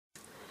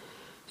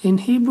In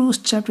Hebrews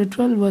chapter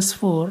 12 verse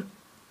 4,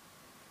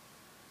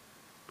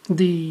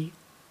 the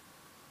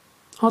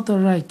author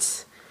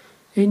writes,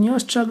 "In your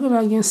struggle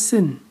against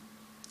sin,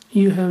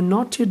 you have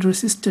not yet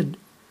resisted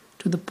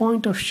to the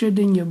point of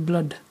shedding your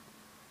blood.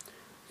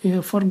 You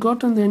have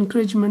forgotten the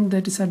encouragement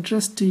that is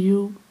addressed to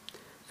you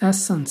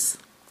as sons.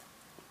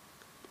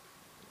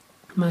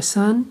 My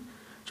son,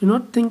 do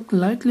not think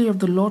lightly of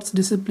the Lord's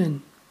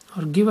discipline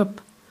or give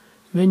up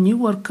when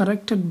you are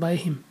corrected by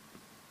him.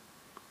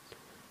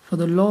 For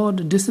the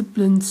Lord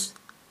disciplines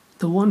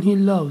the one he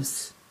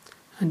loves,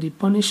 and he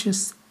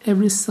punishes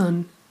every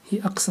son he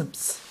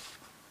accepts."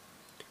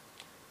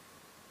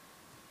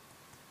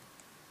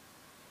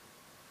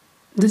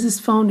 This is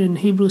found in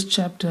Hebrews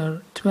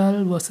chapter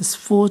 12 verses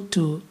 4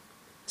 to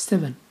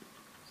 7.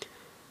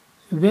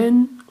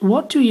 When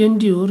what you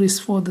endure is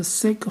for the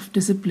sake of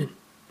discipline,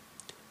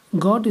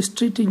 God is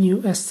treating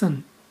you as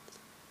son.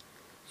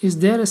 Is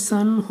there a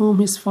son whom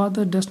his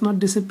father does not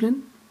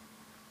discipline?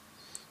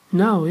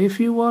 Now, if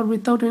you are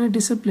without any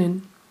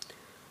discipline,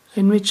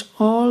 in which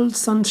all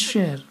sons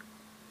share,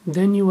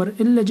 then you are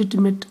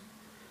illegitimate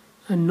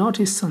and not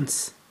his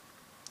sons.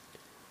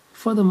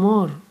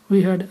 Furthermore,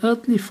 we had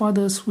earthly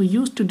fathers who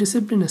used to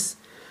discipline us,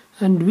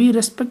 and we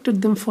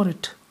respected them for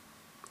it.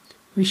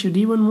 We should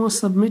even more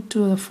submit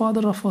to the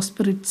Father of our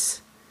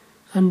spirits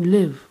and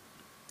live,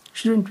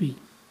 shouldn't we?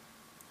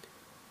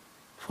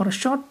 For a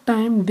short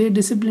time they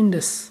disciplined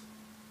us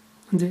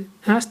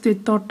as they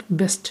thought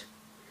best.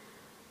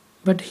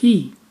 But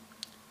He,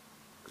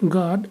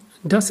 God,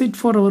 does it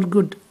for our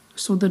good,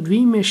 so that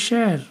we may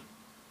share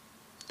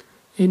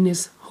in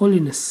His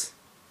holiness.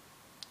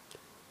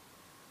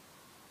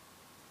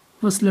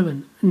 Verse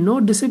 11. No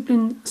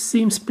discipline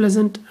seems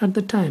pleasant at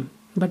the time,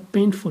 but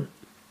painful.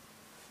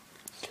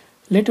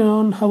 Later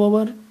on,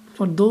 however,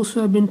 for those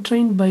who have been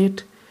trained by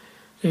it,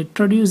 it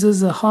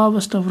produces a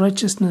harvest of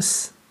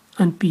righteousness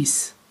and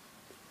peace.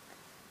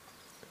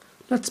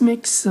 Let's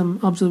make some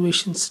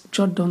observations,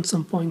 jot down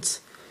some points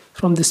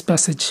from this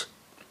passage.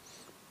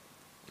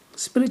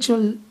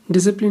 Spiritual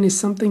discipline is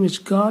something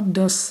which God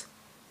does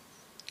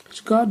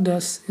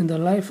in the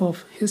life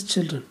of His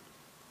children.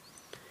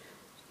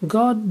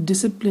 God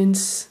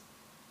disciplines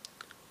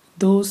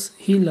those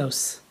He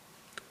loves.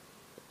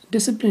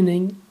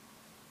 Disciplining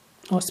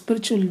or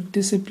spiritual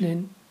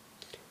discipline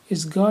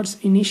is God's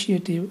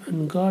initiative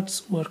and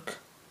God's work.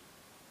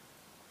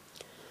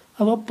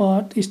 Our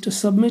part is to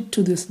submit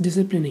to this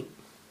disciplining.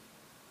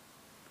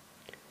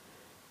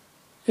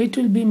 It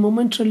will be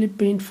momentarily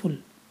painful,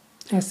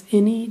 as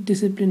any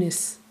discipline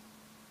is.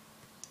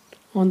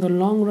 On the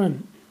long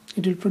run,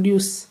 it will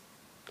produce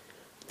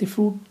the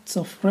fruits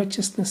of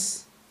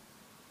righteousness,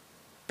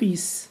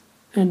 peace,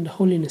 and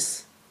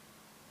holiness.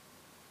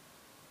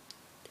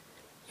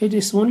 It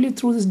is only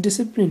through this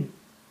discipline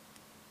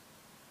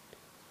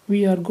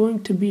we are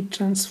going to be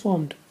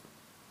transformed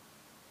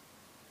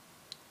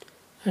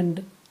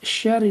and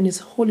share in His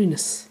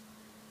holiness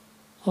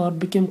or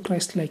become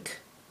Christ-like.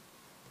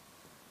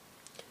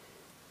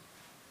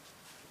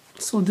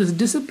 So this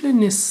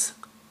discipline is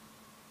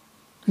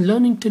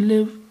learning to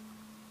live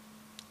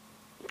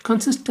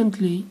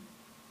consistently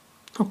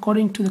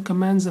according to the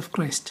commands of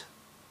Christ.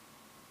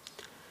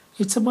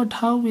 It's about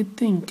how we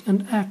think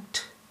and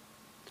act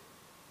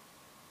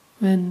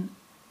when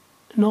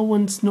no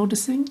one's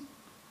noticing,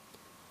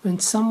 when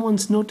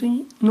someone's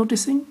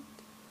noticing,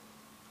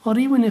 or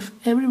even if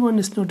everyone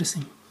is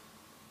noticing.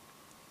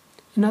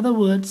 In other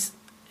words,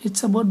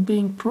 it's about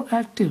being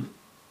proactive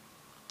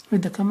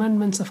with the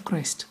commandments of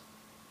Christ.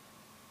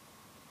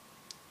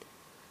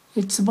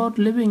 It's about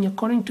living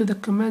according to the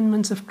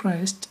commandments of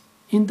Christ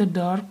in the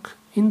dark,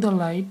 in the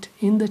light,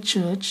 in the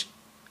church,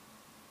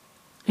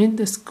 in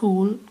the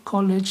school,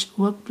 college,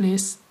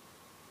 workplace,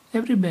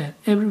 everywhere.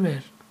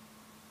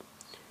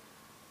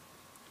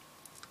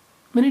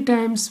 Many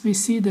times we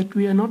see that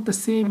we are not the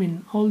same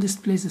in all these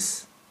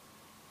places.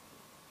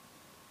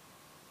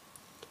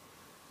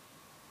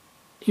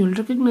 You will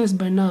recognize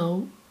by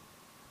now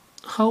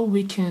how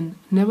we can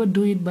never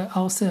do it by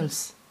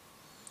ourselves,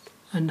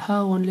 and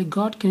how only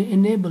God can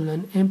enable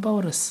and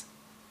empower us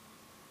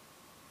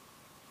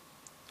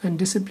and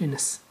discipline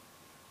us.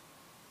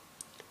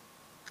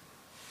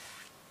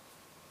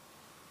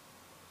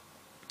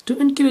 To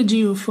encourage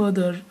you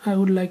further, I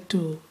would like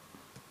to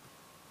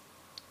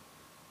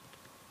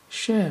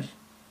share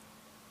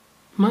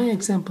my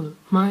example,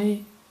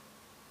 my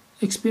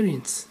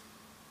experience.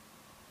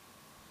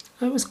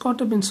 I was caught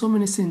up in so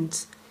many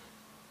sins.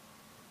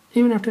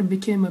 Even after I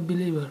became a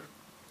believer,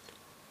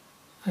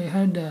 I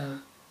had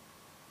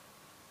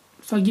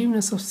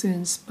forgiveness of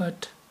sins,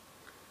 but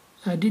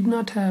I did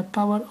not have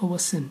power over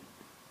sin.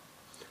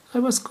 I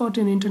was caught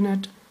in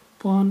internet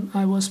porn.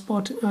 I was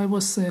caught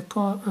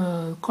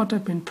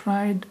up in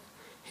pride,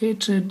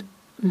 hatred,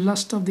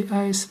 lust of the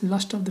eyes,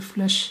 lust of the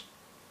flesh,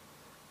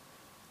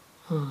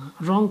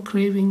 wrong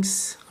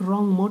cravings,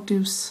 wrong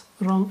motives,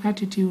 wrong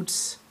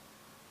attitudes,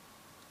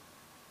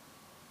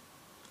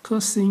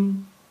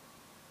 cursing,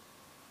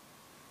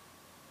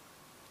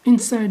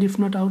 inside if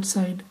not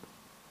outside.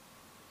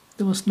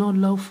 There was no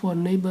love for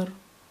neighbor,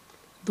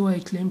 though I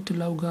claim to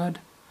love God.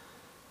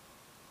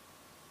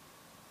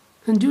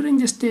 And during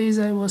these days,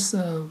 I was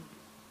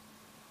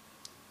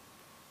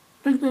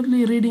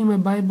regularly reading my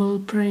Bible,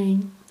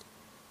 praying,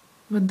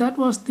 but that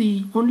was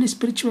the only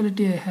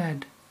spirituality I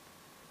had.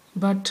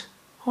 But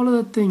all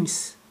other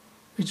things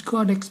which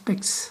God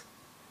expects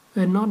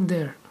were not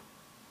there.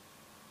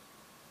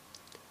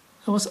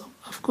 I was,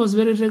 of course,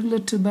 very regular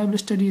to Bible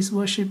studies,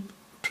 worship,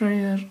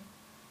 prayer,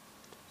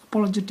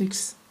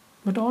 apologetics,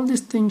 but all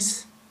these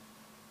things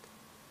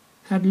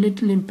had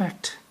little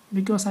impact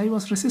because I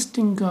was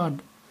resisting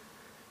God.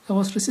 I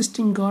was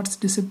resisting God's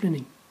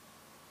disciplining.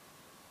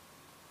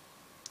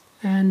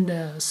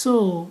 And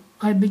so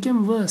I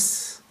became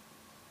worse,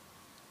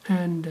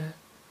 and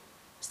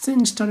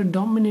sin started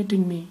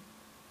dominating me.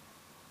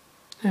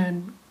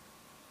 And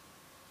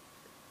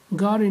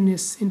God in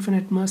His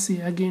infinite mercy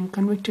again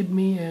convicted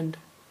me and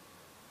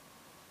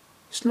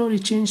slowly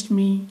changed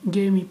me,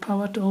 gave me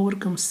power to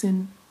overcome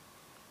sin.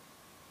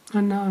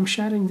 And now I'm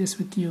sharing this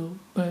with you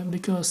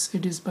because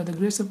it is by the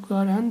grace of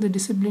God and the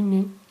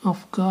disciplining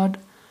of God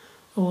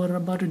over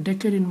about a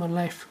decade in my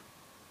life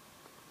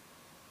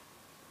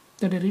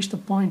that I reached the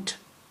point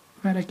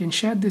where I can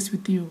share this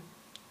with you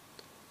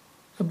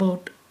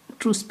about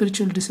true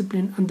spiritual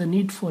discipline and the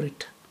need for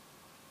it.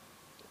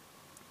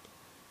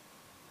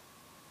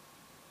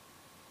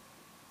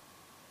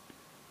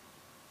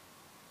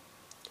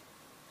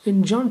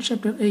 In John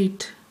chapter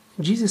 8,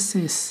 Jesus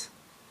says,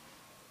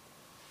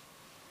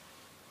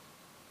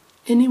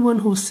 "Anyone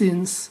who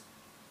sins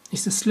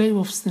is a slave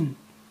of sin."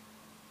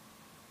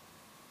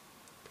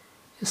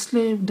 A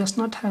slave does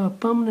not have a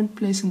permanent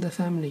place in the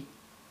family,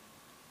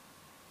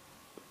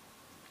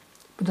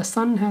 but the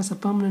son has a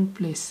permanent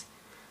place.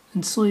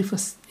 And so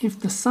if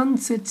the son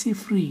sets you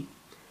free,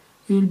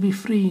 you will be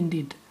free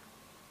indeed.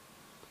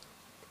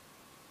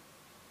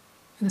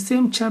 In the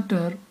same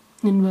chapter,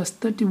 in verse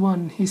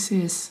 31, he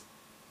says,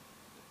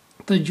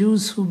 the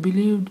Jews who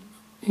believed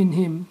in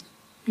him,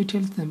 he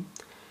tells them,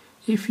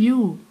 "If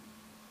you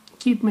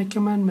keep my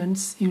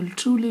commandments, you will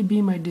truly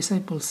be my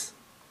disciples.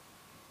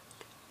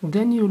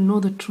 Then you will know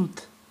the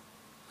truth.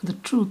 The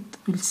truth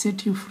will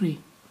set you free."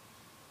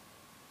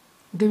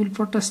 They will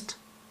protest,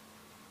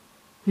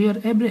 "We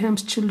are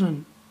Abraham's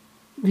children.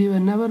 We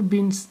have never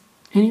been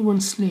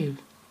anyone's slave."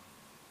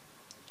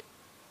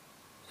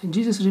 And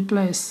Jesus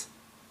replies,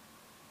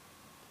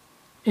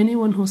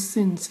 "Anyone who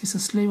sins is a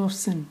slave of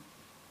sin."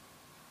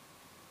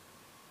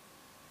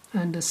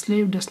 And a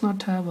slave does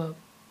not have a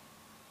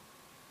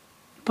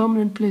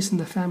permanent place in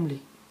the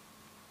family.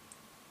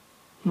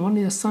 And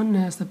only the son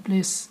has the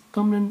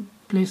permanent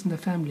place in the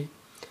family.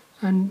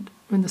 And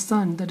when the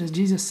son, that is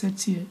Jesus,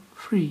 sets you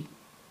free,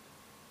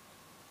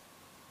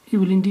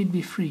 you will indeed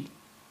be free.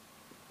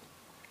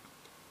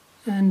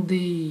 And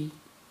the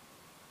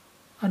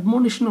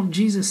admonition of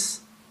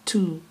Jesus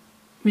too,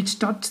 which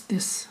starts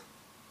this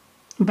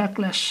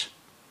backlash,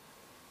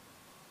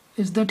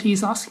 is that he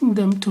is asking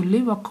them to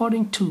live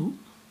according to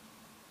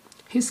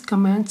his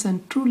commands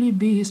and truly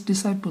be his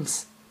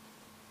disciples.